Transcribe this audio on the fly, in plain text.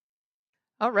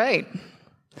All right.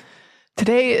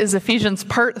 Today is Ephesians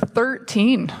part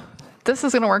 13. This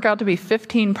is going to work out to be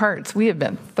 15 parts. We have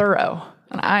been thorough,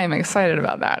 and I am excited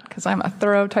about that because I'm a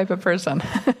thorough type of person.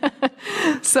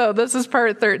 So this is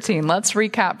part 13. Let's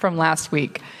recap from last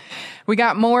week. We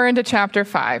got more into chapter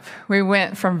 5. We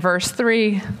went from verse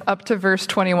 3 up to verse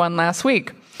 21 last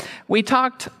week. We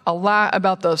talked a lot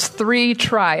about those three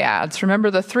triads. Remember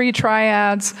the three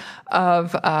triads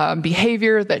of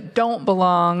behavior that don't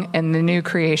belong in the new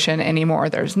creation anymore.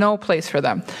 There's no place for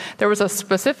them. There was a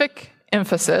specific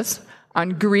emphasis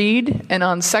on greed and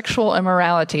on sexual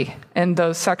immorality in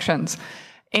those sections.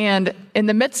 And in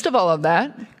the midst of all of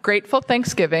that, grateful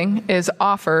thanksgiving is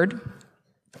offered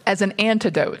as an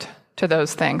antidote to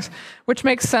those things, which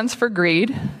makes sense for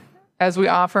greed. As we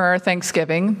offer our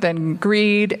thanksgiving, then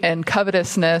greed and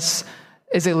covetousness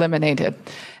is eliminated.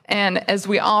 And as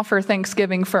we offer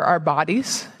thanksgiving for our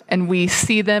bodies, and we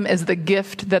see them as the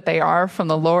gift that they are from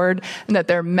the Lord, and that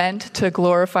they're meant to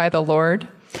glorify the Lord,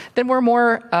 then we're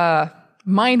more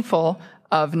mindful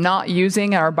of not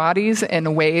using our bodies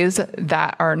in ways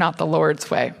that are not the Lord's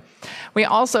way. We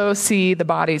also see the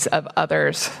bodies of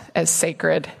others as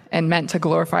sacred and meant to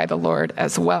glorify the Lord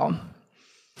as well.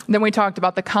 Then we talked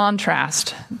about the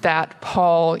contrast that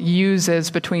Paul uses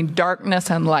between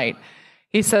darkness and light.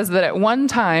 He says that at one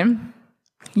time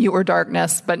you were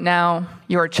darkness, but now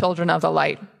you are children of the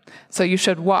light. So you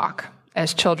should walk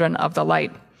as children of the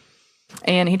light.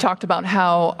 And he talked about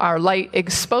how our light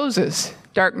exposes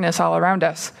darkness all around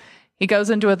us. He goes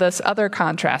into this other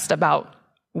contrast about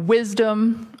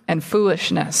wisdom and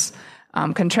foolishness,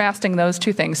 contrasting those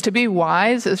two things. To be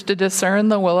wise is to discern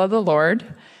the will of the Lord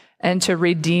and to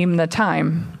redeem the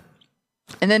time.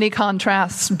 And then he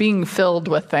contrasts being filled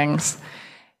with things.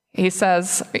 He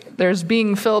says there's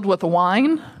being filled with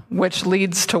wine, which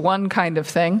leads to one kind of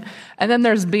thing, and then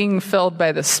there's being filled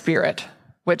by the Spirit,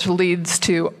 which leads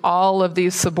to all of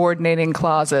these subordinating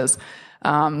clauses.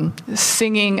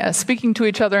 Singing, speaking to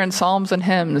each other in psalms and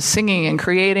hymns, singing and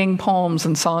creating poems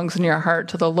and songs in your heart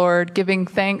to the Lord, giving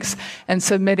thanks and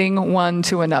submitting one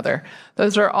to another.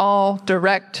 Those are all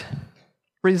direct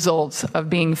results of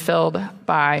being filled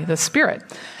by the Spirit.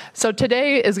 So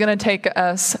today is going to take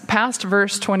us past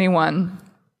verse 21.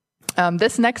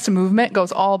 This next movement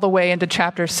goes all the way into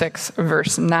chapter 6,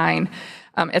 verse 9.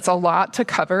 It's a lot to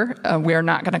cover. We're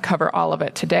not going to cover all of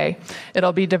it today.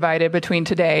 It'll be divided between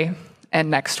today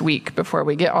and next week before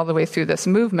we get all the way through this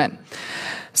movement.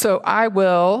 So I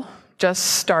will just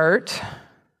start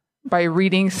by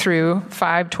reading through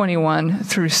 5:21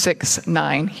 through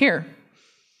 6:9 here.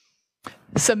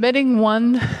 Submitting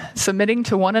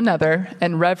to one another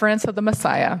in reverence of the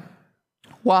Messiah,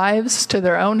 wives to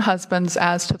their own husbands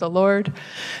as to the Lord,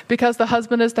 because the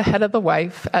husband is the head of the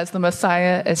wife, as the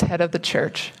Messiah is head of the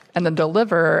church and the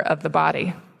deliverer of the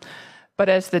body. But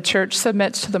as the church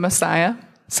submits to the Messiah,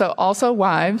 so also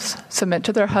wives submit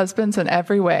to their husbands in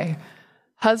every way.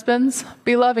 Husbands,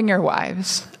 be loving your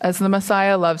wives, as the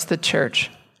Messiah loves the church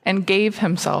and gave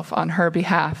himself on her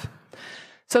behalf,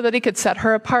 so that he could set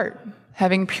her apart,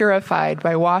 having purified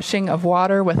by washing of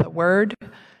water with a word,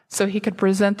 so he could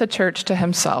present the church to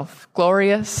himself,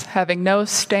 glorious, having no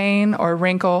stain or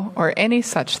wrinkle or any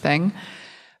such thing,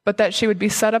 but that she would be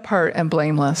set apart and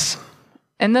blameless.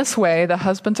 In this way, the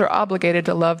husbands are obligated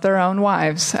to love their own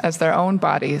wives as their own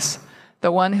bodies.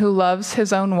 The one who loves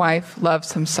his own wife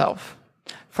loves himself.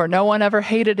 For no one ever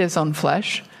hated his own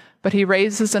flesh, but he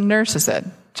raises and nurses it,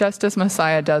 just as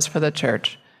Messiah does for the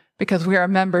church, because we are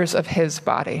members of his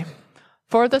body.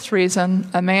 For this reason,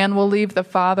 a man will leave the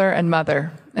father and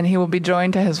mother, and he will be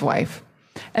joined to his wife,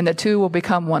 and the two will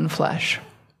become one flesh.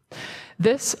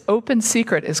 This open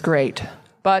secret is great,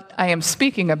 but I am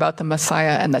speaking about the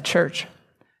Messiah and the church.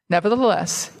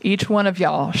 Nevertheless, each one of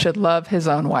y'all should love his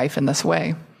own wife in this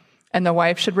way, and the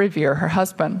wife should revere her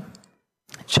husband.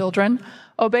 Children,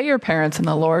 obey your parents in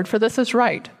the Lord, for this is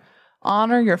right.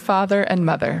 Honor your father and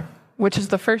mother, which is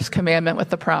the first commandment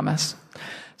with the promise,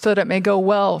 so that it may go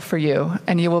well for you,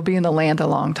 and you will be in the land a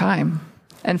long time.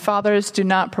 And fathers, do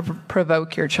not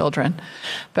provoke your children,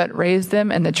 but raise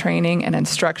them in the training and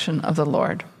instruction of the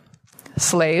Lord.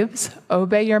 Slaves,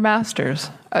 obey your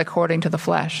masters according to the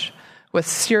flesh, with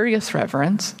serious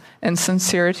reverence and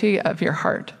sincerity of your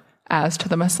heart, as to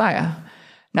the Messiah,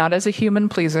 not as a human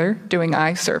pleaser, doing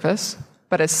eye service,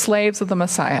 but as slaves of the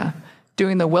Messiah,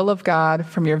 doing the will of God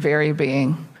from your very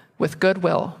being, with good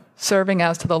will, serving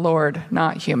as to the Lord,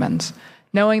 not humans,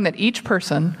 knowing that each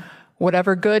person,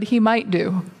 whatever good he might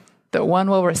do, that one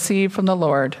will receive from the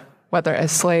Lord, whether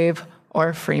as slave or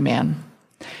a free man.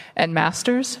 And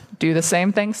masters, do the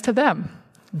same things to them,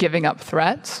 giving up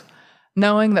threats,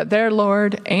 knowing that their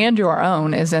Lord and your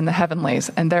own is in the heavenlies,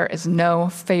 and there is no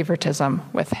favoritism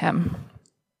with him.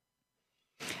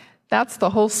 That's the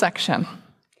whole section.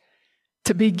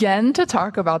 To begin to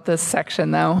talk about this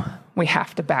section, though, we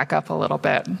have to back up a little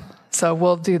bit. So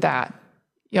we'll do that.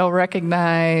 You'll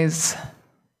recognize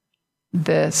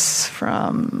this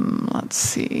from, let's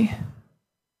see.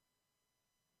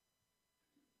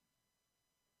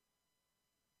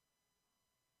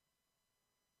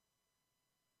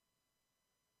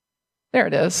 There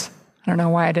it is. I don't know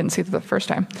why I didn't see it the first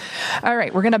time. All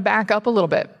right, we're going to back up a little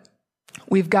bit.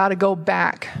 We've got to go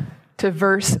back to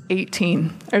verse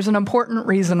 18. There's an important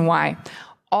reason why.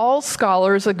 All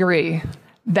scholars agree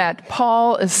that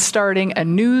Paul is starting a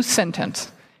new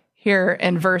sentence here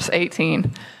in verse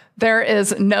 18. There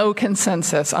is no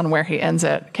consensus on where he ends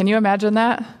it. Can you imagine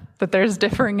that? That there's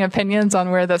differing opinions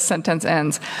on where the sentence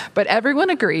ends. But everyone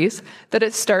agrees that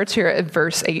it starts here at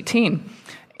verse 18.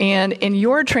 And in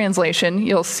your translation,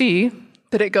 you'll see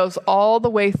that it goes all the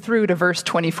way through to verse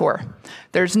 24.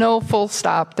 There's no full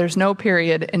stop, there's no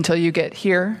period until you get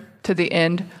here to the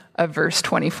end of verse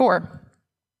 24.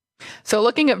 So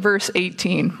looking at verse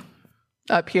 18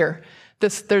 up here,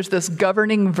 there's this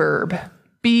governing verb,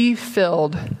 be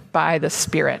filled by the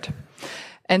Spirit.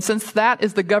 And since that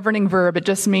is the governing verb, it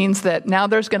just means that now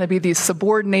there's going to be these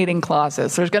subordinating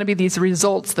clauses. There's going to be these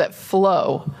results that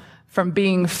flow from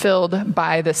being filled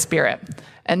by the Spirit.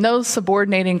 And those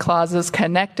subordinating clauses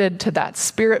connected to that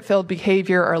Spirit-filled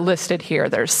behavior are listed here.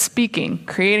 There's speaking,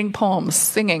 creating poems,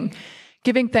 singing,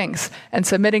 giving thanks, and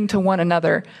submitting to one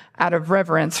another out of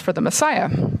reverence for the Messiah.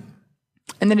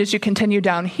 And then as you continue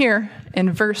down here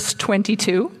in verse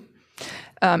 22,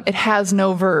 it has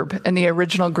no verb in the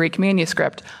original Greek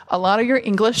manuscript. A lot of your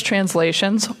English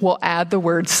translations will add the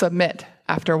word submit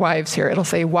after wives here. It'll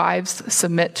say, wives,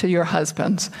 submit to your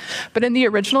husbands. But in the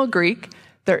original Greek,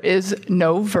 there is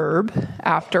no verb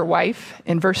after wife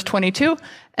in verse 22,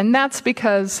 and that's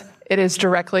because it is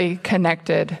directly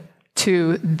connected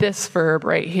to this verb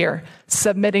right here,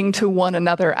 submitting to one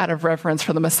another out of reverence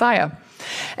for the Messiah.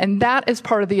 And that is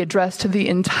part of the address to the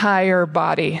entire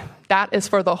body. That is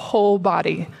for the whole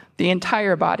body. The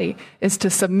entire body is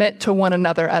to submit to one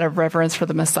another out of reverence for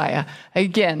the Messiah.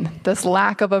 Again, this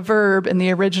lack of a verb in the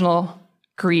original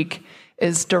Greek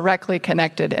is directly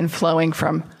connected and flowing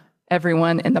from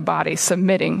everyone in the body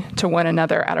submitting to one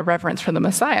another out of reverence for the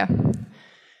Messiah.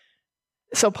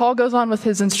 So Paul goes on with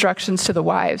his instructions to the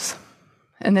wives.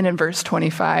 And then in verse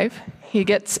 25, he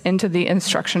gets into the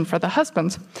instruction for the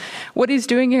husbands. What he's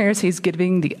doing here is he's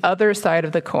giving the other side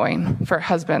of the coin for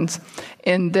husbands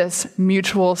in this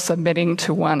mutual submitting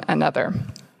to one another.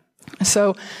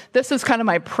 So this is kind of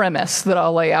my premise that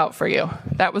I'll lay out for you.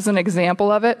 That was an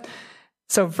example of it.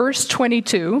 So verse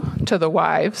 22 to the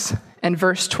wives and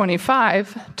verse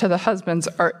 25 to the husbands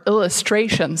are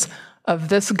illustrations of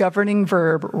this governing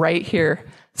verb right here,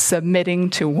 submitting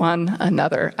to one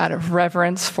another out of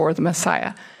reverence for the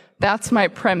Messiah. That's my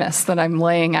premise that I'm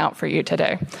laying out for you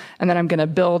today, and then I'm going to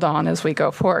build on as we go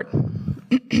forward.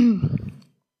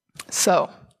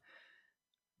 So,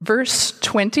 verse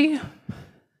 20,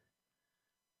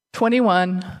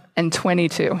 21, and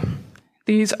 22.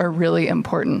 These are really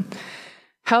important.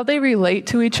 How they relate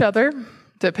to each other,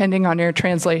 depending on your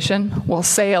translation, will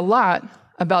say a lot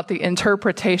about the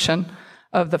interpretation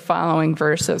of the following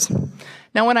verses.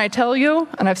 Now, when I tell you,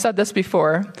 and I've said this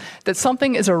before, that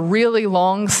something is a really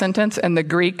long sentence in the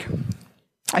Greek,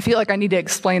 I feel like I need to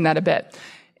explain that a bit.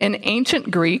 In ancient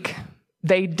Greek,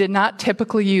 they did not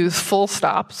typically use full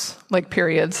stops, like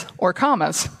periods, or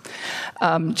commas.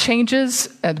 Changes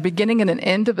at the beginning and an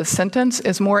end of a sentence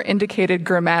is more indicated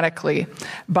grammatically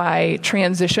by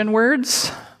transition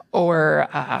words or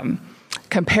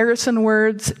comparison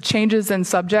words, changes in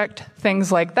subject,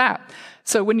 things like that.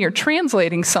 So when you're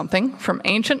translating something from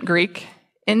ancient Greek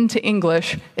into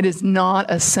English, it is not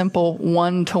a simple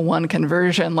one-to-one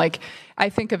conversion. Like, I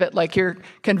think of it like you're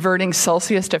converting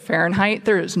Celsius to Fahrenheit.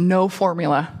 There is no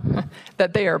formula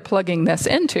that they are plugging this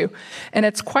into, and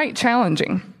it's quite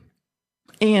challenging.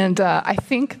 And I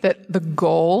think that the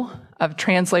goal of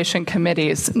translation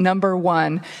committees, number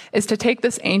one, is to take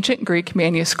this ancient Greek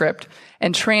manuscript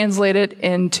and translate it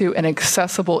into an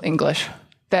accessible English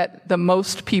that the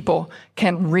most people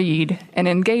can read and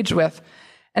engage with.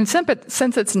 And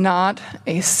since it's not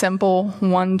a simple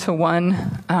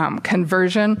one-to-one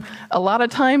conversion, a lot of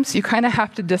times you kind of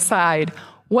have to decide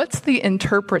what's the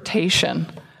interpretation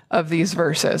of these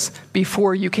verses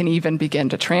before you can even begin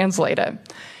to translate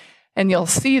it. And you'll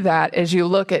see that as you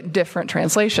look at different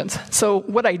translations. So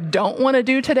what I don't want to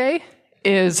do today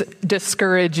is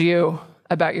discourage you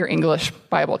about your English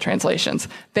Bible translations.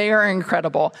 They are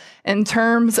incredible. In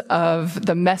terms of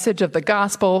the message of the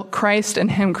gospel, Christ and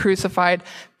Him crucified,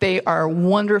 they are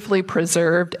wonderfully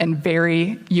preserved and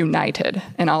very united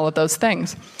in all of those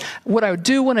things. What I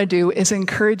do want to do is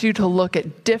encourage you to look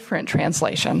at different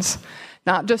translations,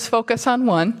 not just focus on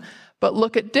one, but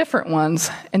look at different ones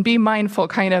and be mindful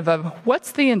kind of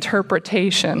what's the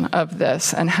interpretation of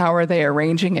this and how are they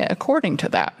arranging it according to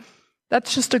that.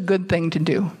 That's just a good thing to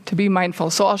do, to be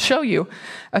mindful. So I'll show you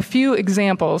a few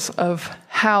examples of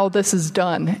how this is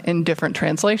done in different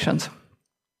translations.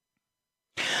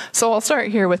 So I'll start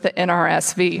here with the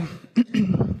NRSV.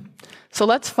 So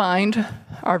let's find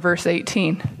our verse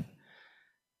 18.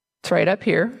 It's right up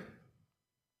here.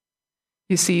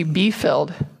 You see be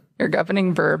filled, your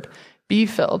governing verb, be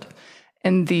filled.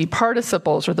 And the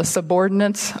participles or the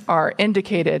subordinates are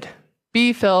indicated,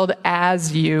 be filled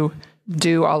as you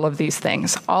do all of these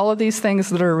things. All of these things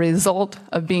that are a result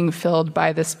of being filled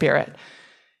by the Spirit.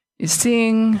 You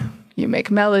sing, you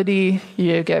make melody,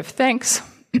 you give thanks,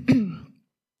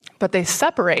 but they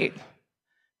separate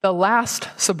the last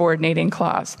subordinating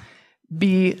clause,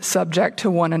 be subject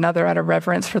to one another out of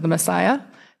reverence for the Messiah.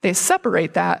 They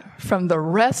separate that from the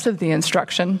rest of the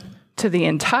instruction to the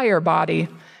entire body.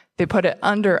 They put it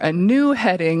under a new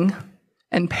heading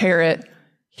and pair it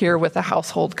here with the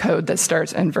household code that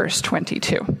starts in verse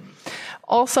 22.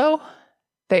 Also,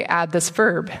 they add this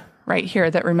verb right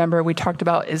here that, remember, we talked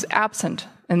about is absent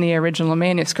in the original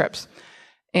manuscripts.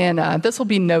 And this will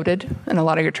be noted in a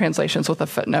lot of your translations with a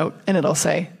footnote, and it'll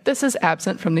say, this is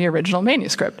absent from the original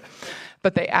manuscript.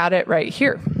 But they add it right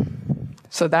here.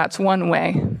 So that's one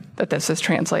way that this is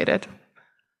translated.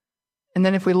 And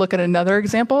then if we look at another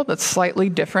example that's slightly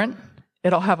different,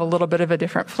 it'll have a little bit of a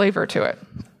different flavor to it.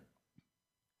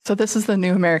 So this is the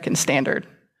New American Standard.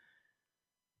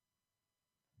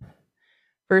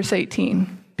 Verse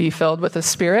 18, be filled with the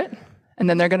Spirit, and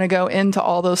then they're going to go into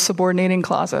all those subordinating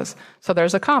clauses. So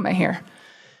there's a comma here.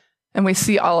 And we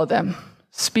see all of them,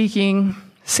 speaking,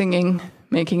 singing,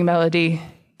 making melody,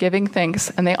 giving thanks,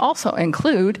 and they also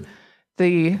include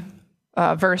the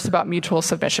verse about mutual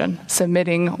submission,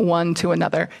 submitting one to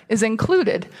another, is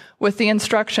included with the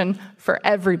instruction for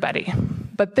everybody.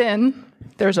 But then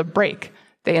there's a break.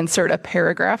 They insert a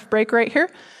paragraph break right here,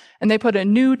 and they put a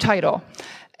new title.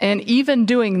 And even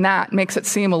doing that makes it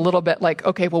seem a little bit like,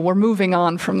 okay, well, we're moving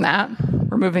on from that.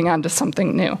 We're moving on to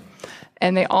something new.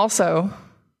 And they also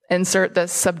insert the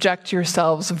subject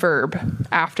yourselves verb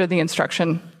after the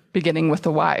instruction beginning with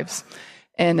the wives.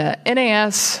 And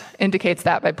NAS indicates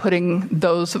that by putting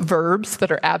those verbs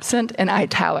that are absent in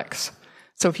italics.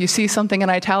 So if you see something in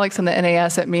italics in the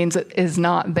NAS, it means it is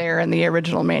not there in the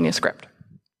original manuscript.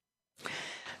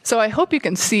 So I hope you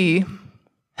can see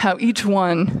how each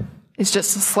one is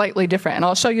just slightly different. And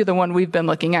I'll show you the one we've been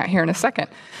looking at here in a second.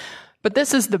 But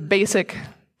this is the basic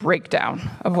breakdown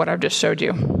of what I've just showed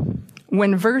you.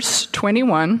 When verse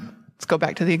 21, let's go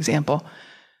back to the example.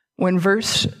 When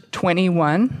verse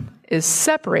 21 is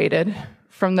separated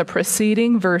from the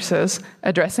preceding verses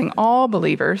addressing all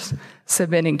believers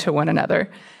submitting to one another,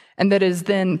 and that is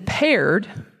then paired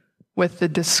with the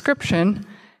description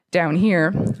down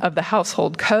here of the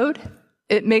household code,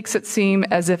 it makes it seem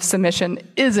as if submission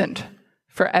isn't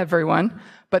for everyone,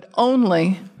 but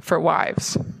only for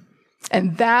wives.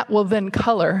 And that will then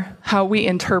color how we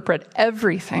interpret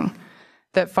everything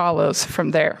that follows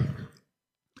from there.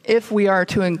 If we are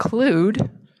to include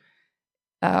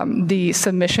the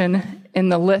submission in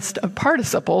the list of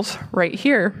participles right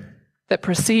here that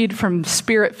proceed from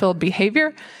spirit-filled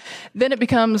behavior, then it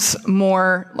becomes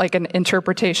more like an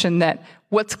interpretation that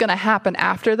what's going to happen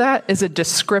after that is a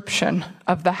description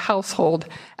of the household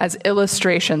as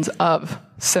illustrations of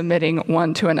submitting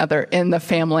one to another in the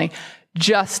family,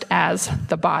 just as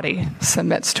the body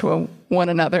submits to one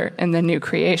another in the new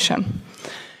creation.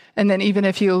 And then even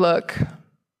if you look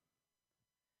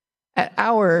at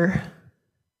our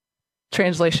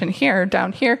translation here,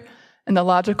 down here, in the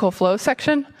logical flow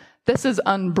section, this is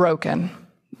unbroken.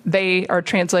 They are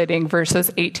translating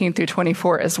verses 18 through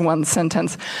 24 as one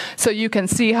sentence. So you can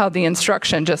see how the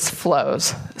instruction just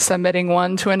flows, submitting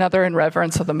one to another in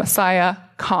reverence of the Messiah,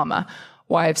 comma,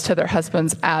 wives to their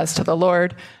husbands as to the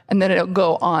Lord, and then it'll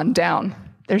go on down.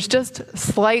 There's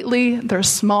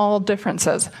small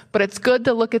differences, but it's good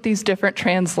to look at these different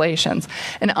translations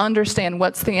and understand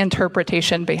what's the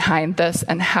interpretation behind this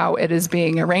and how it is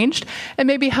being arranged, and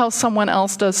maybe how someone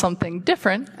else does something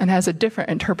different and has a different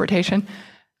interpretation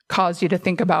cause you to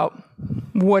think about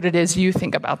what it is you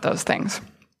think about those things.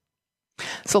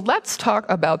 So let's talk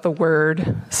about the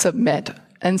word submit,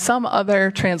 and some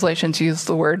other translations use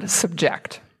the word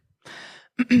subject.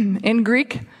 In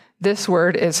Greek, this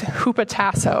word is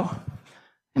hupotasso.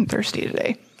 I'm thirsty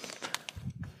today.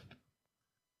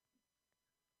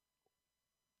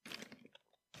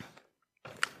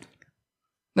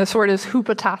 This word is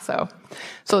hupotasso.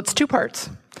 So it's two parts.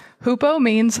 Hupo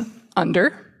means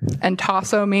under, and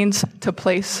tasso means to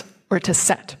place or to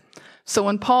set. So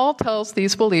when Paul tells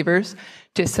these believers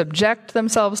to subject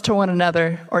themselves to one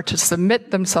another or to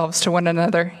submit themselves to one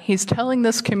another, he's telling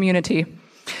this community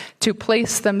to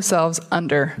place themselves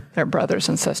under their brothers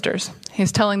and sisters.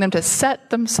 He's telling them to set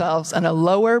themselves in a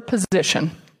lower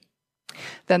position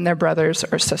than their brothers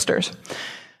or sisters.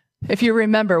 If you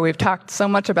remember, we've talked so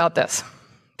much about this,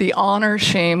 the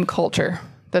honor-shame culture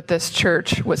that this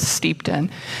church was steeped in.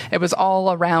 It was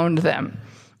all around them.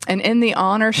 And in the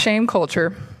honor-shame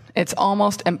culture, it's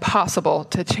almost impossible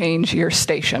to change your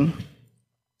station.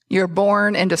 You're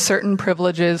born into certain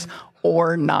privileges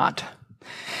or not.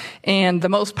 And the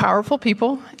most powerful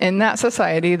people in that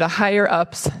society, the higher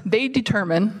ups, they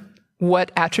determine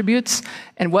what attributes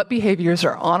and what behaviors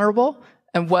are honorable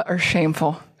and what are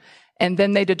shameful. And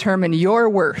then they determine your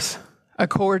worth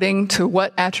according to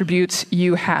what attributes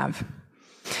you have.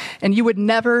 And you would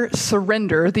never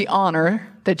surrender the honor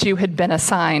that you had been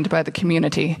assigned by the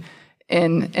community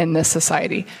in this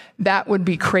society. That would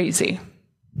be crazy.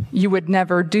 You would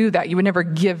never do that. You would never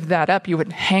give that up. You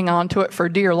would hang on to it for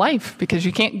dear life because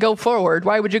you can't go forward.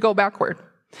 Why would you go backward?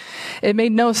 It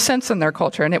made no sense in their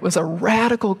culture, and it was a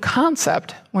radical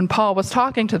concept when Paul was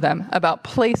talking to them about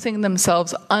placing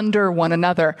themselves under one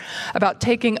another, about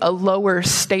taking a lower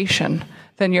station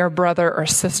than your brother or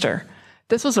sister.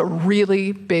 This was a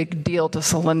really big deal to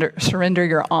surrender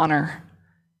your honor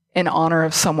in honor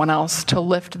of someone else, to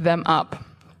lift them up.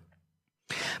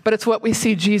 But it's what we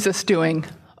see Jesus doing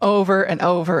over and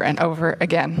over and over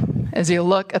again. As you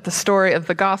look at the story of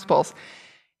the Gospels,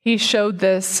 he showed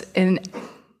this in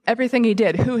everything he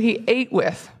did, who he ate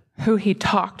with, who he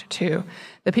talked to,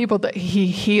 the people that he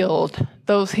healed,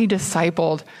 those he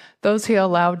discipled, those he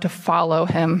allowed to follow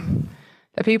him,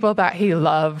 the people that he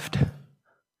loved,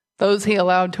 those he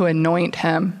allowed to anoint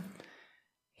him.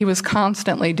 He was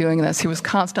constantly doing this. He was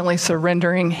constantly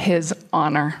surrendering his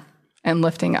honor and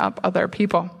lifting up other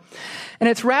people. And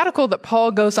it's radical that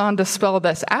Paul goes on to spell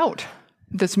this out,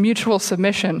 this mutual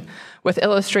submission, with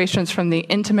illustrations from the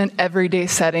intimate, everyday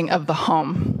setting of the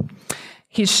home.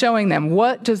 He's showing them,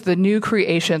 what does the new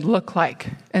creation look like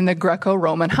in the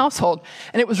Greco-Roman household?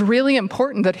 And it was really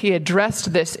important that he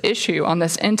addressed this issue on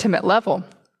this intimate level,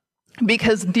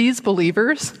 because these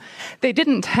believers, they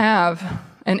didn't have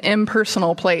an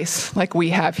impersonal place like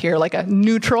we have here, like a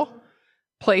neutral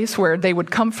place where they would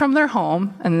come from their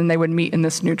home and then they would meet in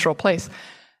this neutral place.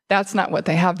 That's not what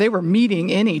they have. They were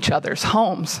meeting in each other's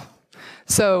homes.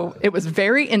 So it was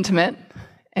very intimate.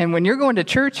 And when you're going to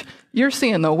church, you're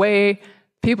seeing the way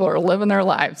people are living their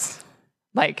lives.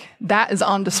 Like, that is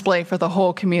on display for the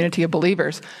whole community of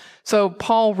believers. So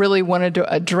Paul really wanted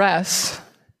to address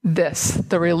this,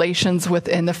 the relations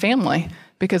within the family,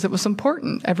 because it was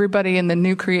important. Everybody in the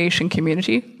new creation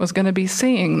community was going to be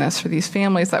seeing this for these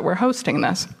families that were hosting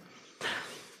this.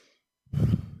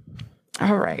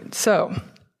 All right, so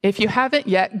if you haven't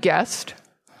yet guessed,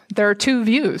 there are two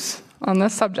views on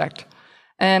this subject.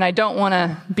 And I don't want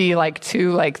to be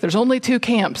there's only two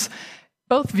camps.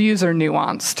 Both views are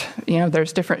nuanced.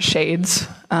 There's different shades.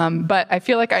 But I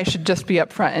feel like I should just be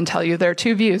upfront and tell you there are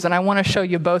two views, and I want to show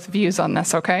you both views on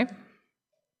this, okay?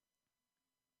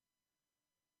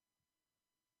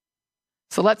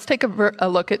 So let's take a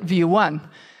look at view one.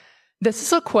 This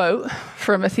is a quote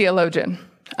from a theologian,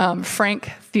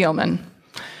 Frank Thielman.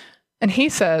 And he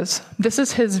says, this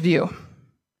is his view.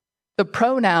 The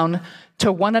pronoun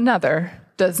to one another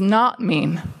does not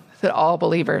mean that all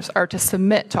believers are to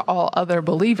submit to all other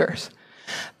believers,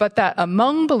 but that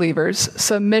among believers,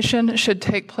 submission should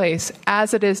take place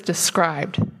as it is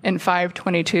described in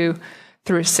 5:22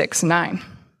 through 6:9.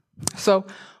 So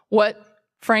what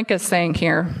Frank is saying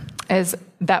here is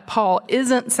that Paul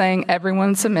isn't saying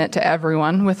everyone submit to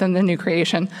everyone within the new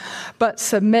creation, but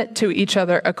submit to each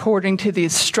other according to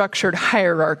these structured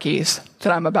hierarchies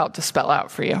that I'm about to spell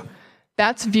out for you.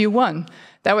 That's view one.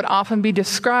 That would often be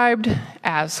described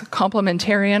as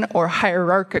complementarian or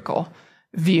hierarchical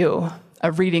view,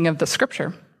 a reading of the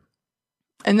scripture.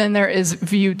 And then there is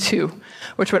view two,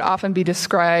 which would often be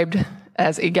described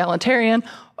as egalitarian,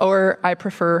 or I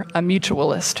prefer a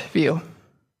mutualist view.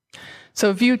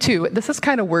 So view two, this is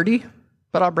kind of wordy,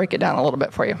 but I'll break it down a little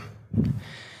bit for you.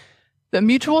 The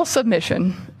mutual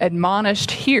submission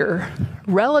admonished here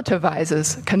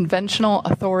relativizes conventional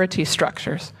authority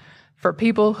structures for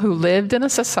people who lived in a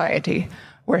society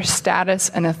where status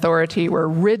and authority were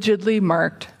rigidly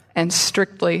marked and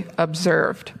strictly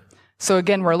observed. So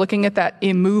again, we're looking at that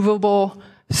immovable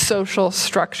social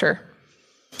structure.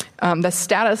 The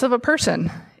status of a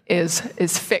person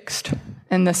is fixed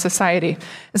in this society.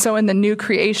 And so in the new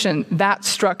creation, that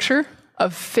structure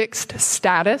of fixed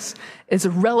status is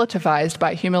relativized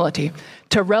by humility.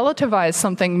 To relativize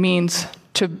something means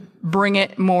to bring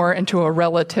it more into a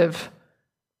relative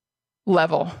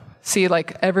level. See,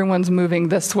 like everyone's moving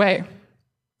this way.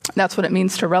 That's what it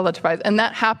means to relativize. And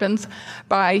that happens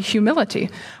by humility.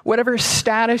 Whatever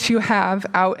status you have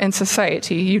out in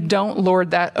society, you don't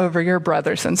lord that over your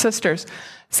brothers and sisters.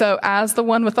 So as the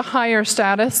one with the higher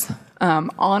status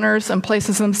honors and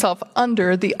places himself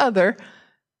under the other,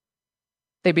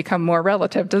 they become more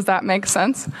relative. Does that make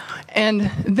sense? And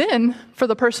then for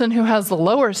the person who has the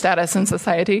lower status in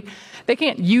society, they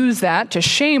can't use that to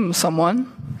shame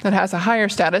someone that has a higher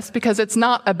status because it's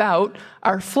not about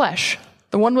our flesh.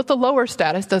 The one with the lower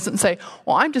status doesn't say,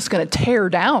 well, I'm just going to tear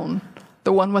down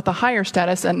the one with the higher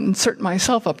status and insert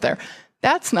myself up there.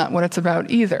 That's not what it's about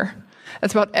either.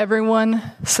 It's about everyone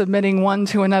submitting one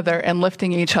to another and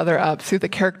lifting each other up through the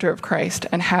character of Christ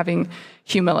and having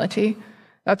humility.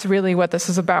 That's really what this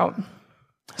is about.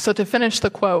 So to finish the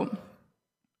quote,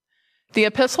 the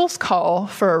epistles call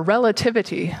for a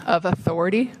relativity of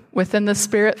authority within the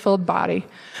Spirit-filled body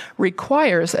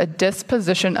requires a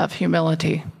disposition of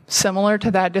humility, similar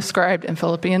to that described in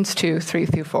Philippians 2,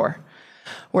 3-4,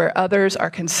 where others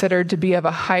are considered to be of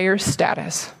a higher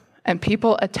status, and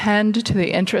people attend to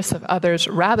the interests of others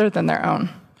rather than their own.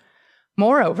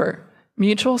 Moreover,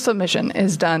 mutual submission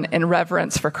is done in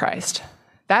reverence for Christ.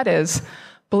 That is,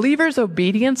 believers'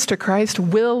 obedience to Christ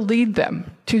will lead them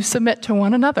to submit to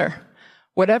one another.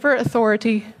 Whatever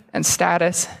authority and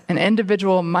status an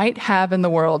individual might have in the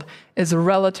world is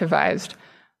relativized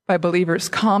by believers'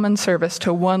 common service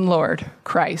to one Lord,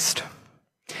 Christ.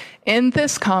 In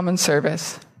this common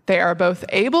service, they are both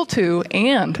able to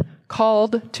and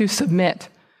called to submit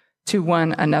to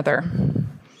one another.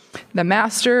 The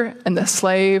master and the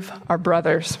slave are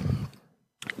brothers.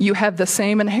 You have the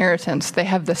same inheritance. They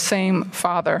have the same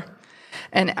Father.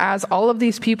 And as all of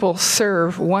these people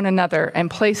serve one another and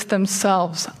place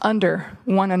themselves under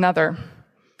one another,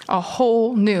 a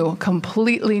whole new,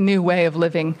 completely new way of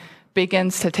living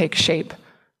begins to take shape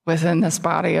within this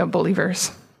body of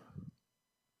believers.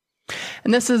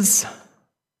 And this is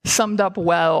summed up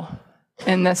well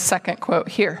in this second quote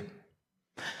here.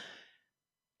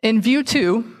 In view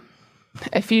 2,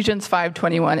 Ephesians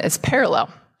 5:21 is parallel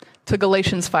to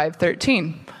Galatians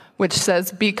 5:13, which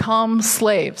says, "Become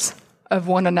slaves of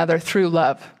one another through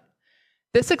love."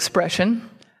 This expression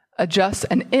adjusts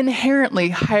an inherently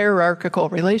hierarchical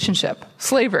relationship,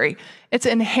 slavery. It's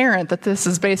inherent that this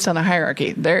is based on a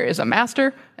hierarchy. There is a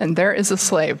master and there is a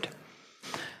slave.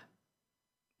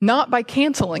 Not by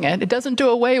canceling it, it doesn't do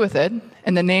away with it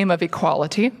in the name of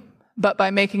equality, but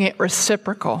by making it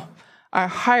reciprocal, a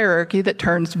hierarchy that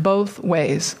turns both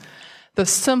ways. The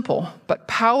simple but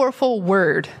powerful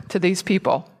word to these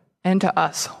people and to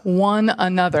us, one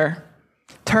another,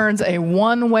 turns a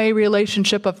one-way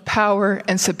relationship of power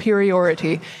and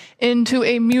superiority into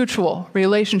a mutual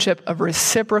relationship of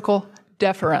reciprocal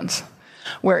deference,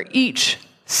 where each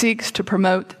seeks to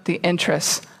promote the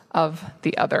interests of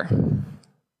the other.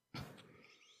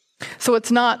 So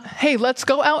it's not, hey, let's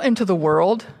go out into the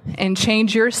world and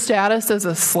change your status as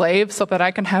a slave so that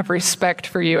I can have respect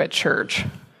for you at church.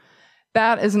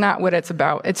 That is not what it's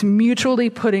about. It's mutually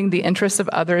putting the interests of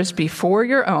others before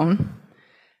your own.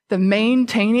 The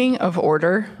maintaining of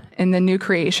order in the new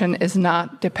creation is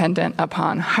not dependent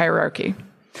upon hierarchy.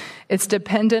 It's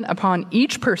dependent upon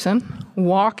each person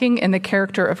walking in the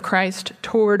character of Christ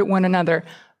toward one another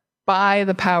by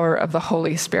the power of the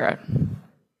Holy Spirit.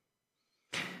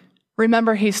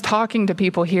 Remember, he's talking to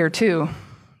people here too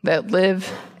that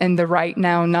live in the right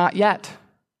now, not yet.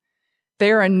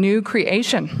 They are a new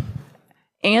creation.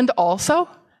 And also,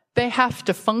 they have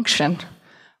to function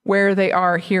where they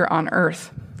are here on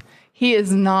earth.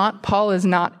 Paul is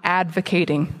not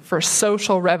advocating for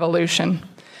social revolution,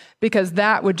 because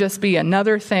that would just be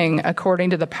another thing according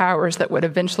to the powers that would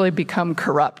eventually become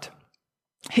corrupt.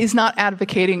 He's not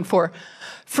advocating for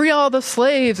free all the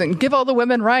slaves and give all the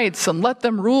women rights and let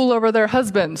them rule over their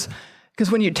husbands.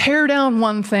 Because when you tear down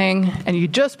one thing and you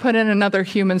just put in another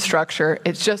human structure,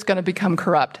 it's just going to become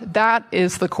corrupt. That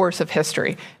is the course of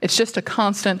history. It's just a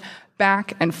constant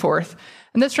back and forth.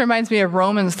 And this reminds me of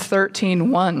Romans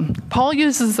 13:1. Paul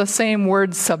uses the same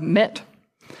word, submit.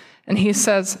 And he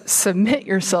says, submit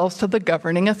yourselves to the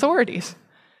governing authorities.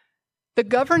 The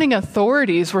governing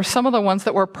authorities were some of the ones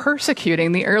that were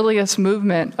persecuting the earliest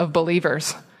movement of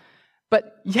believers.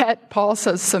 But yet, Paul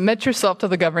says, submit yourself to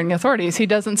the governing authorities. He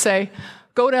doesn't say,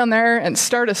 go down there and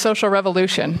start a social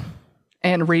revolution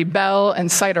and rebel and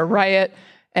cite a riot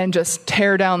and just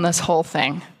tear down this whole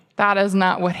thing. That is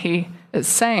not what he is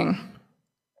saying.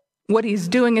 What he's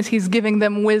doing is he's giving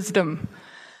them wisdom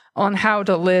on how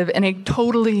to live in a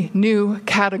totally new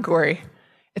category.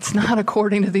 It's not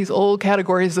according to these old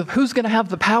categories of who's going to have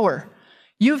the power.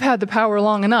 You've had the power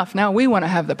long enough. Now we want to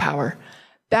have the power.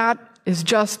 That is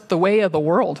just the way of the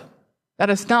world. That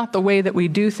is not the way that we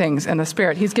do things in the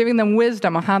Spirit. He's giving them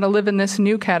wisdom on how to live in this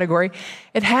new category.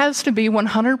 It has to be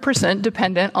 100%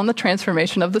 dependent on the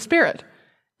transformation of the Spirit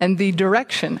and the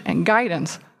direction and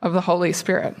guidance of the Holy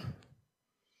Spirit.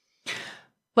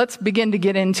 Let's begin to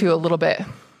get into a little bit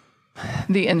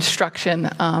the instruction,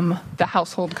 the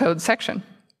household code section.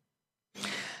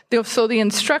 So the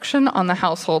instruction on the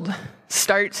household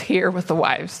starts here with the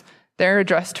wives. They're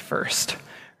addressed first.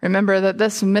 Remember that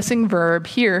this missing verb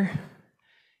here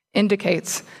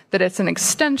indicates that it's an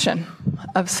extension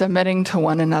of submitting to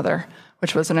one another,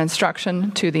 which was an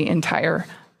instruction to the entire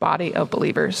body of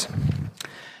believers.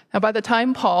 Now, by the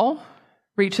time Paul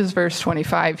reaches verse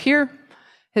 25 here,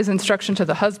 his instruction to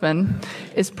the husband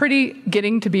is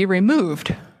getting to be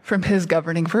removed from his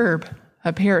governing verb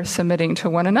up here, submitting to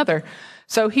one another.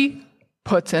 So he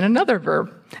puts in another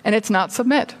verb, and it's not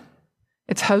submit.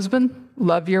 It's husband,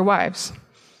 love your wives.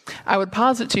 I would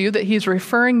posit to you that he's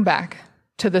referring back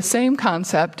to the same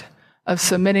concept of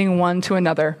submitting one to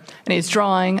another, and he's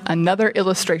drawing another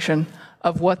illustration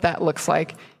of what that looks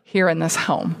like here in this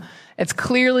home. It's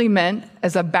clearly meant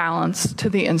as a balance to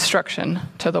the instruction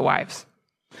to the wives.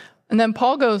 And then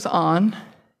Paul goes on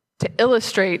to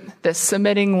illustrate this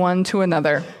submitting one to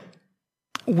another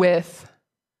with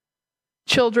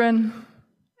children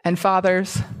and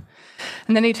fathers,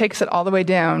 and then he takes it all the way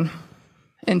down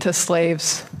into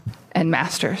slaves and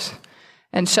masters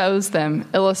and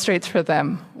illustrates for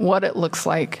them what it looks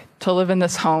like to live in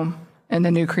this home in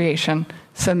the new creation,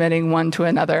 submitting one to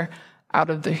another out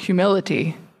of the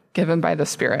humility given by the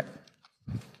Spirit.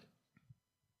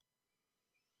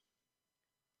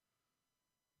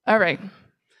 All right.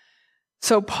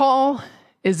 So Paul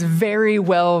is very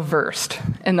well versed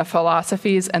in the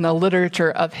philosophies and the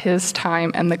literature of his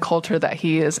time and the culture that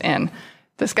he is in.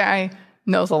 This guy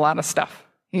knows a lot of stuff.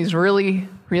 He's really,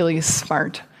 really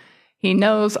smart. He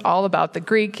knows all about the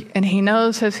Greek, and he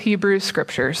knows his Hebrew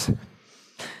scriptures.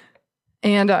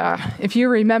 And if you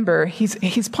remember,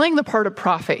 he's playing the part of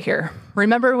prophet here.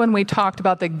 Remember when we talked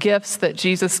about the gifts that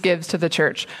Jesus gives to the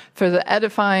church for the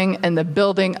edifying and the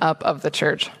building up of the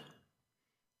church?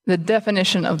 The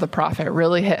definition of the prophet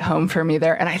really hit home for me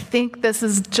there, and I think this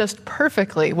is just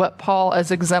perfectly what Paul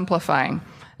is exemplifying.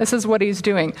 This is what he's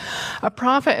doing. A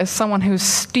prophet is someone who's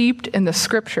steeped in the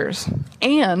scriptures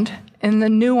and in the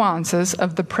nuances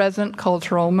of the present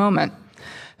cultural moment,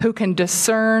 who can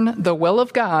discern the will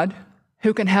of God,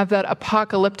 who can have that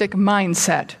apocalyptic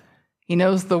mindset. He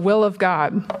knows the will of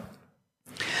God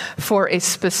for a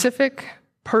specific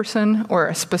person or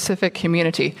a specific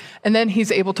community, and then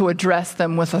he's able to address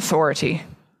them with authority.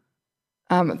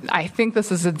 I think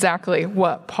this is exactly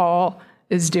what Paul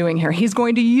is doing here. He's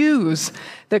going to use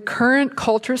the current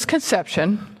culture's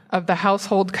conception of the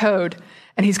household code,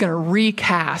 and he's going to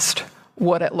recast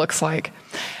what it looks like.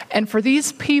 And for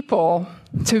these people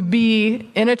to be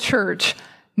in a church,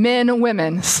 men,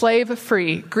 women,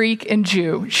 slave-free, Greek and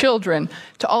Jew, children,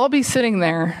 to all be sitting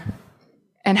there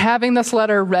and having this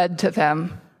letter read to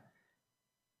them,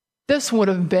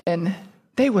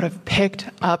 they would have picked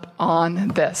up on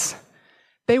this.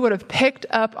 They would have picked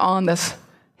up on this,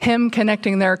 him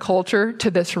connecting their culture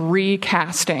to this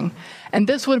recasting. And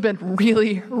this would have been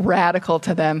really radical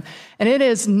to them. And it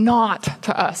is not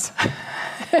to us.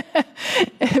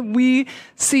 We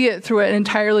see it through an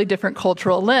entirely different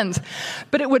cultural lens.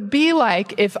 But it would be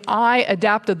like if I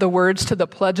adapted the words to the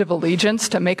Pledge of Allegiance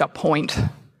to make a point.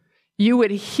 You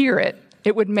would hear it.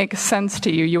 It would make sense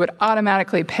to you. You would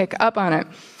automatically pick up on it.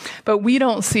 But we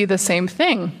don't see the same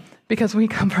thing because we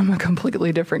come from a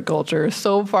completely different culture,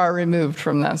 so far removed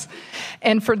from this.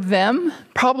 And for them,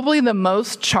 probably the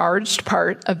most charged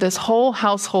part of this whole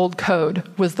household code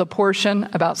was the portion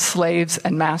about slaves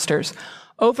and masters.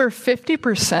 Over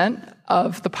 50%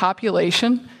 of the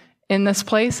population in this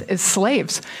place is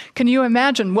slaves. Can you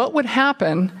imagine what would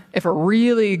happen if a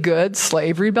really good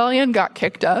slave rebellion got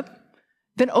kicked up?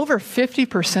 Then over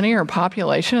 50% of your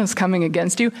population is coming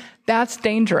against you. That's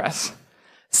dangerous.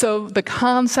 So the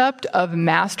concept of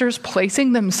masters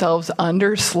placing themselves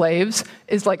under slaves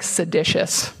is like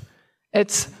seditious.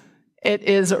 It's It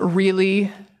is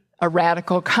really a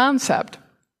radical concept.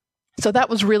 So that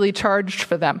was really charged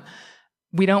for them.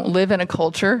 We don't live in a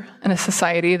culture, in a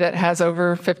society that has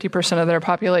over 50% of their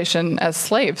population as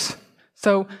slaves.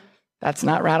 So that's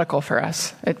not radical for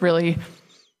us. It really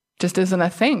just isn't a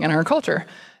thing in our culture.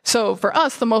 So for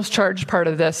us, the most charged part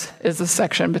of this is the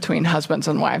section between husbands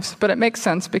and wives. But it makes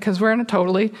sense because we're in a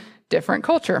totally different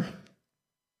culture.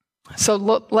 So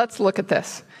let's look at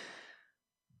this.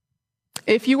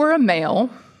 If you were a male,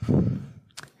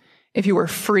 if you were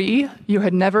free, you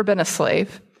had never been a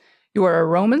slave, you were a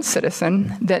Roman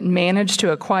citizen that managed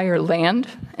to acquire land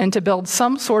and to build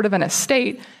some sort of an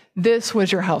estate, this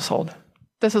was your household.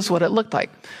 This is what it looked like.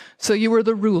 So you were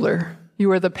the ruler, you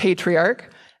were the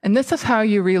patriarch, and this is how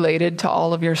you related to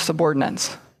all of your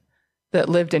subordinates that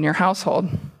lived in your household.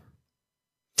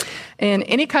 And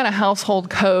any kind of household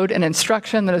code and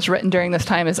instruction that is written during this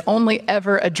time is only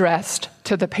ever addressed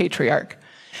to the patriarch.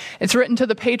 It's written to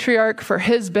the patriarch for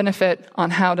his benefit on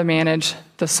how to manage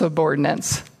the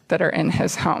subordinates that are in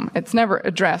his home. It's never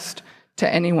addressed to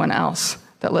anyone else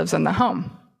that lives in the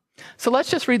home. So let's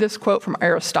just read this quote from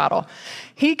Aristotle.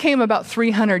 He came about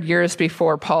 300 years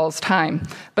before Paul's time,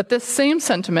 but this same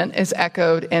sentiment is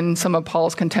echoed in some of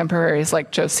Paul's contemporaries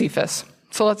like Josephus.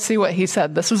 So let's see what he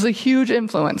said. This was a huge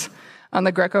influence on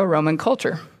the Greco-Roman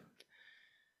culture.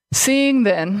 Seeing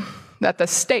then that the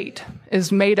state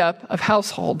is made up of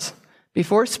households,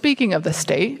 before speaking of the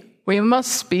state, we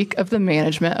must speak of the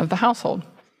management of the household.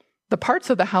 The parts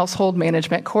of the household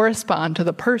management correspond to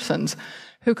the persons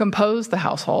who compose the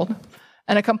household,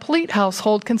 and a complete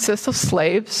household consists of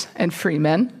slaves and free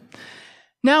men.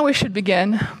 Now we should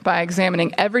begin by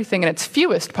examining everything in its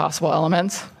fewest possible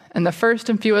elements, and the first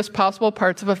and fewest possible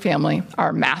parts of a family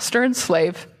are master and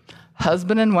slave,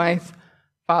 husband and wife,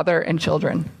 father and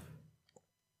children.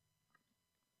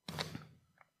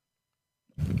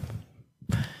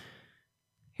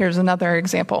 Here's another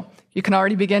example. You can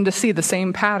already begin to see the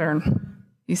same pattern.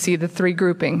 You see the three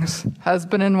groupings: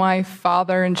 husband and wife,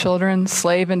 father and children,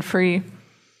 slave and free.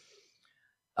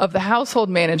 Of the household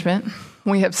management,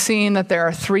 we have seen that there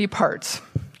are three parts.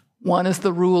 One is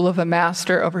the rule of a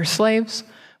master over slaves,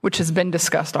 which has been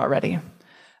discussed already.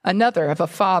 Another of a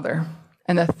father,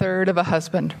 and the third of a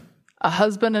husband. A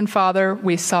husband and father,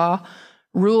 we saw,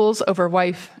 rules over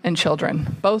wife and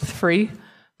children, both free,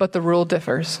 but the rule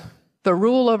differs. The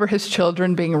rule over his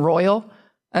children being royal,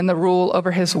 and the rule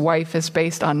over his wife is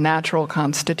based on natural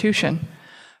constitution.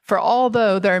 For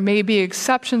although there may be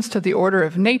exceptions to the order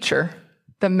of nature,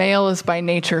 the male is by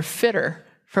nature fitter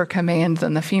for command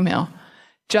than the female,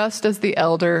 just as the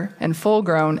elder and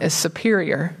full-grown is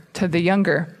superior to the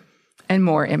younger and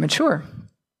more immature.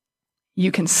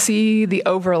 You can see the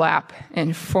overlap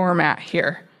in format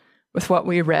here with what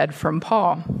we read from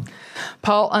Paul.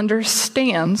 Paul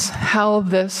understands how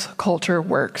this culture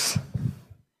works.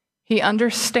 He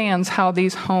understands how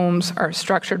these homes are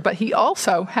structured, but he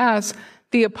also has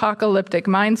the apocalyptic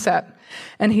mindset,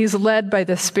 and he's led by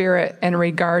the Spirit in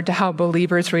regard to how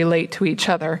believers relate to each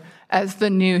other as the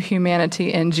new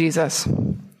humanity in Jesus.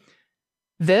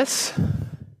 This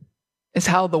is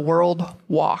how the world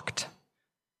walked.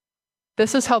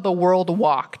 This is how the world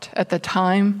walked at the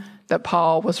time that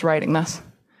Paul was writing this.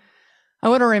 I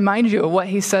want to remind you of what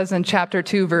he says in chapter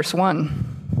 2, verse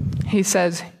 1. He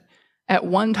says, "At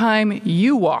one time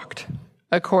you walked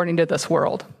according to this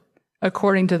world,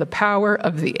 according to the power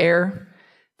of the air,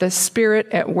 the spirit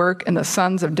at work in the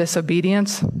sons of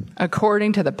disobedience,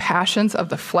 according to the passions of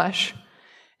the flesh,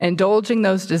 indulging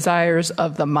those desires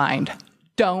of the mind."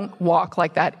 Don't walk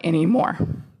like that anymore.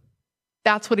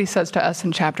 That's what he says to us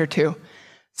in chapter 2.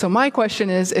 So my question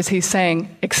is he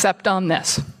saying, except on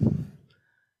this?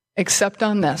 Except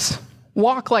on this.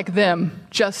 Walk like them,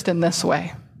 just in this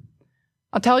way.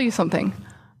 I'll tell you something.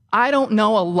 I don't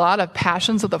know a lot of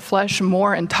passions of the flesh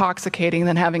more intoxicating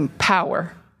than having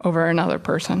power over another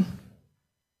person.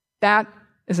 That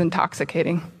is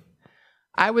intoxicating.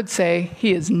 I would say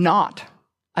he is not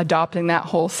adopting that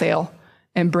wholesale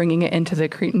and bringing it into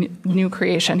the new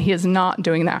creation. He is not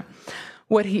doing that.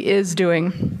 What he is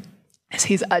doing is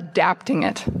he's adapting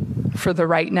it for the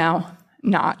right now,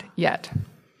 not yet.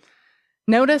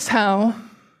 Notice how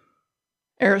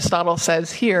Aristotle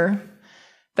says here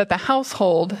that the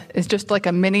household is just like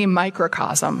a mini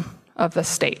microcosm of the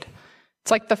state.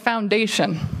 It's like the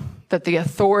foundation that the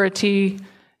authority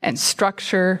and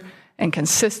structure and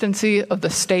consistency of the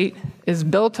state is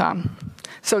built on.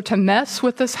 So to mess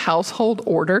with this household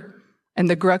order and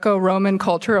the Greco-Roman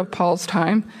culture of Paul's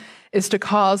time is to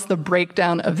cause the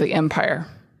breakdown of the empire.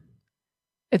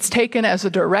 It's taken as a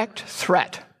direct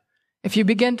threat. If you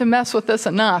begin to mess with this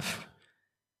enough,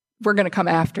 we're going to come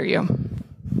after you.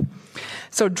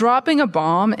 So dropping a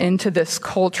bomb into this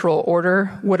cultural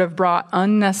order would have brought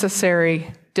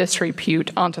unnecessary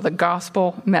disrepute onto the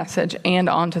gospel message and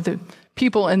onto the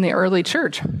people in the early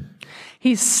church.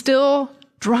 He's still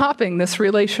dropping this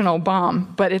relational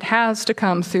bomb, but it has to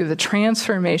come through the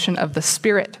transformation of the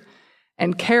spirit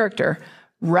and character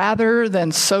rather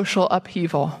than social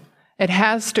upheaval. It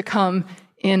has to come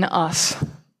in us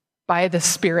by the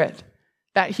Spirit.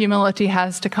 That humility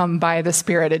has to come by the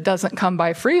Spirit. It doesn't come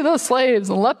by free the slaves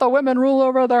and let the women rule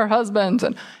over their husbands.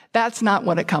 And that's not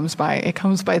what it comes by. It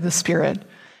comes by the Spirit.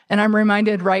 And I'm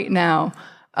reminded right now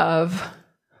of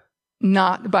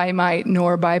not by might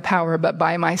nor by power, but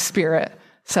by my Spirit,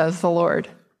 says the Lord.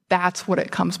 That's what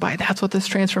it comes by. That's what this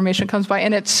transformation comes by.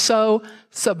 And it's so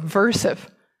subversive.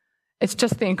 It's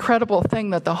just the incredible thing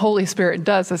that the Holy Spirit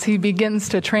does as he begins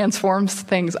to transform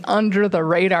things under the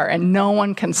radar, and no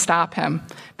one can stop him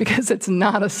because it's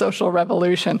not a social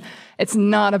revolution. It's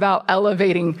not about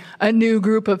elevating a new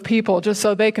group of people just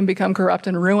so they can become corrupt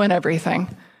and ruin everything.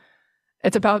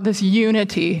 It's about this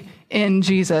unity in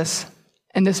Jesus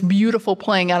and this beautiful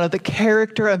playing out of the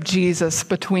character of Jesus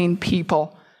between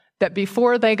people that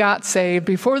before they got saved,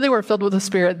 before they were filled with the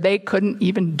Spirit, they couldn't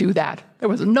even do that. There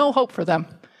was no hope for them.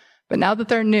 But now that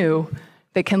they're new,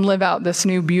 they can live out this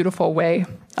new beautiful way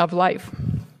of life.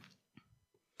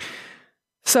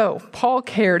 So Paul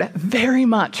cared very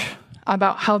much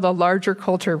about how the larger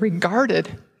culture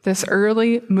regarded this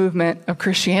early movement of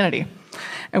Christianity.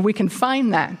 And we can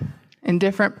find that in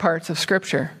different parts of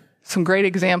Scripture. Some great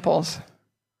examples.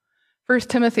 1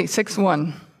 Timothy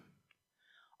 6:1.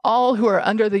 All who are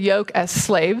under the yoke as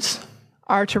slaves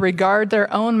are to regard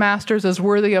their own masters as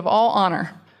worthy of all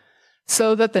honor,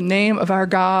 so that the name of our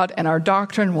God and our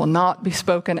doctrine will not be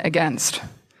spoken against.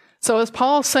 So as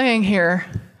Paul's saying here,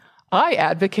 I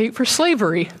advocate for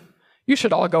slavery. You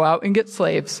should all go out and get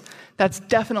slaves. That's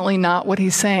definitely not what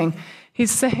he's saying.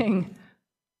 He's saying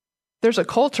there's a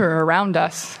culture around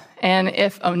us, and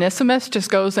if Onesimus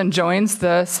just goes and joins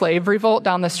the slave revolt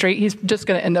down the street, he's just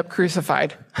going to end up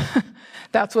crucified.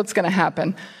 That's what's going to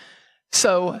happen.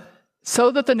 So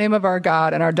that the name of our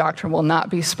God and our doctrine will not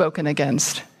be spoken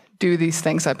against, do these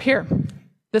things up here.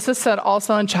 This is said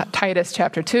also in Titus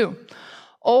chapter 2.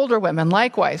 Older women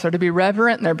likewise are to be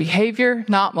reverent in their behavior,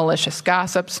 not malicious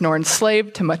gossips, nor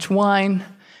enslaved to much wine,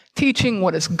 teaching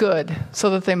what is good,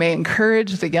 so that they may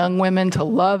encourage the young women to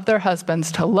love their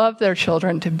husbands, to love their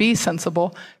children, to be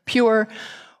sensible, pure,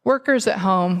 workers at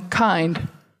home, kind,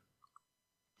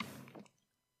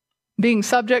 being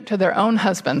subject to their own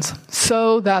husbands,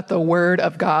 so that the word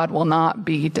of God will not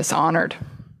be dishonored.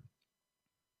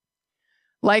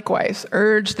 Likewise,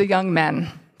 urge the young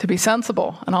men to be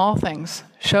sensible in all things.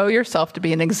 Show yourself to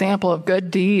be an example of good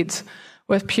deeds,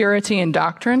 with purity in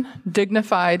doctrine,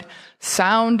 dignified,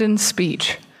 sound in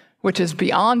speech, which is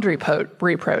beyond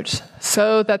reproach,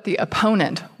 so that the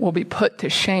opponent will be put to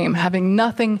shame, having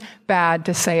nothing bad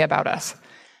to say about us.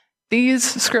 These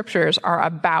scriptures are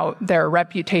about their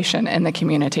reputation in the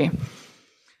community.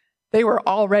 They were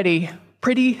already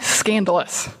pretty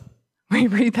scandalous. We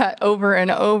read that over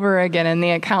and over again in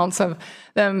the accounts of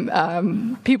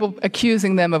them, people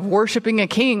accusing them of worshiping a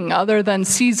king other than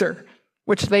Caesar,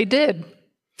 which they did.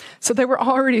 So they were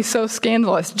already so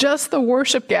scandalous. Just the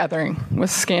worship gathering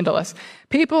was scandalous.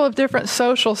 People of different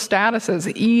social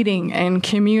statuses eating and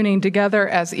communing together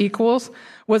as equals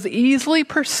was easily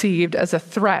perceived as a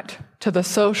threat to the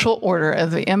social order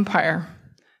of the empire.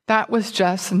 That was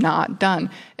just not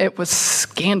done. It was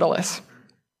scandalous.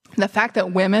 The fact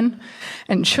that women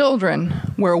and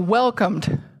children were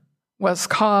welcomed was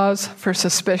cause for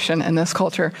suspicion in this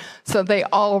culture. So they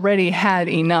already had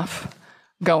enough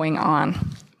going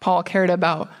on. Paul cared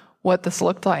about what this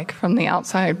looked like from the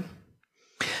outside.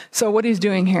 So what he's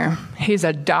doing here, he's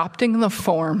adopting the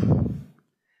form,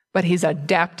 but he's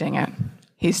adapting it.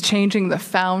 He's changing the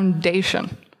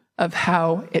foundation of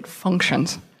how it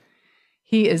functions.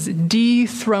 He is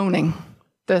dethroning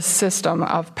the system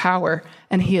of power,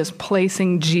 and he is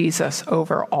placing Jesus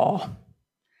over all.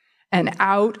 And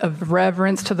out of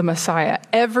reverence to the Messiah,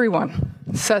 everyone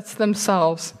sets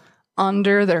themselves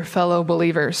under their fellow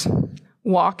believers,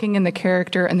 walking in the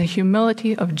character and the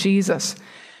humility of Jesus,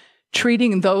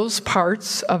 treating those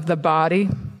parts of the body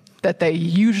that they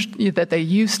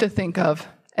used to think of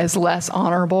as less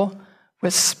honorable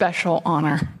with special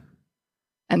honor.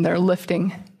 And they're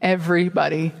lifting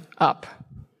everybody up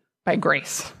by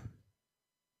grace.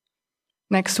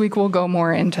 Next week, we'll go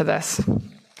more into this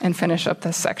and finish up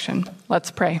this section. Let's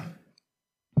pray.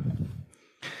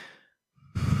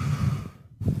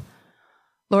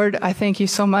 Lord, I thank you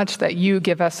so much that you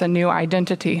give us a new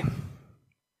identity.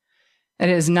 It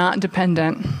is not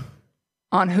dependent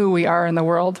on who we are in the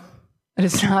world. It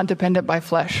is not dependent by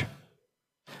flesh.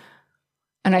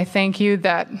 And I thank you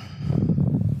that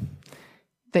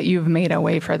you've made a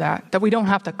way for that we don't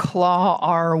have to claw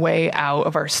our way out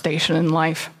of our station in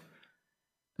life.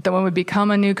 That when we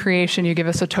become a new creation, you give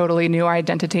us a totally new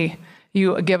identity.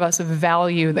 You give us a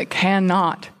value that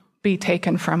cannot be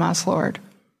taken from us, Lord.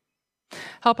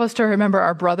 Help us to remember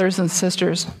our brothers and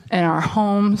sisters in our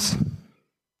homes,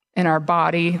 in our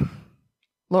body.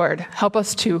 Lord, help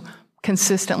us to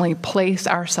consistently place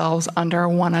ourselves under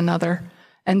one another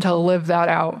and to live that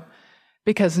out,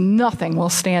 because nothing will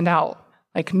stand out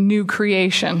like new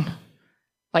creation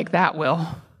like that will.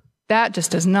 That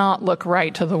just does not look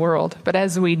right to the world. But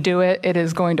as we do it, it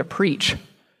is going to preach.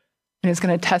 It is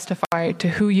going to testify to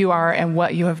who you are and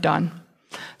what you have done.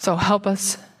 So help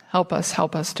us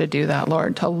to do that,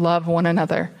 Lord, to love one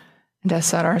another and to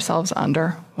set ourselves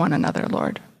under one another,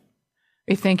 Lord.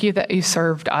 We thank you that you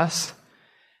served us,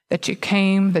 that you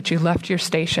came, that you left your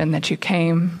station, that you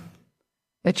came,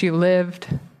 that you lived,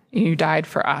 you died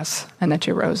for us, and that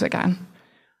you rose again.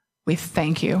 We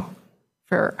thank you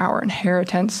for our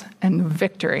inheritance and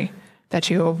victory that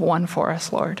you have won for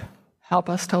us, Lord. Help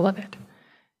us to live it.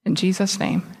 In Jesus'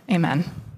 name, amen.